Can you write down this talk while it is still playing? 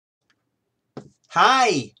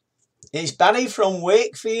Hi, it's Barry from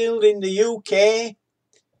Wakefield in the UK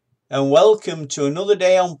and welcome to another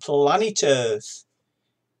day on planet Earth.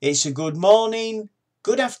 It's a good morning,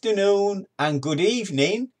 good afternoon and good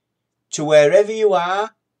evening to wherever you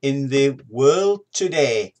are in the world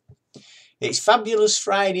today. It's Fabulous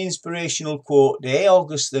Friday Inspirational Quote Day,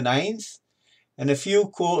 August the 9th, and a few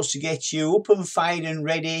quotes to get you up and fired and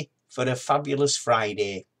ready for a fabulous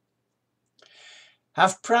Friday.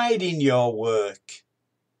 Have pride in your work.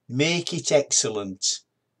 Make it excellent.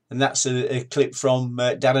 And that's a clip from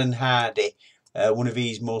Darren Hardy, one of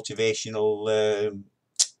his motivational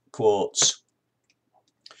quotes.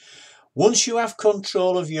 Once you have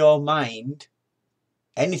control of your mind,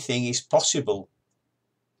 anything is possible.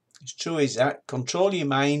 It's true, is that? Control your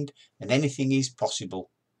mind and anything is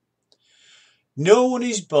possible. No one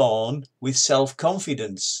is born with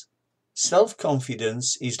self-confidence.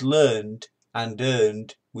 Self-confidence is learned and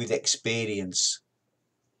earned with experience.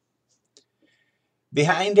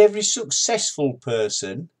 Behind every successful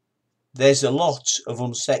person, there's a lot of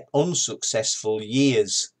unsuccessful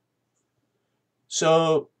years.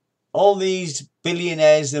 So all these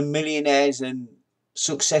billionaires and millionaires and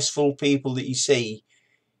successful people that you see,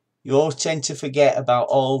 you all tend to forget about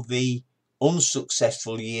all the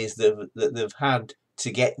unsuccessful years that they've had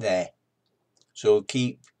to get there. So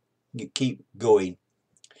keep going.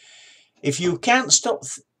 If you can't stop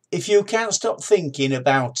thinking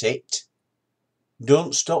about it,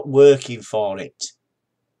 don't stop working for it.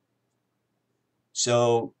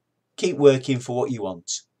 So keep working for what you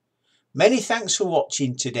want. Many thanks for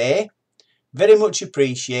watching today. Very much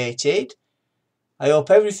appreciated. I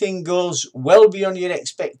hope everything goes well beyond your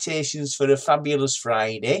expectations for a fabulous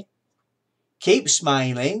Friday. Keep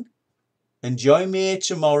smiling and join me here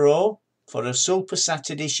tomorrow for a Super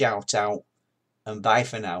Saturday shout out. And bye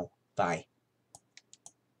for now. Bye.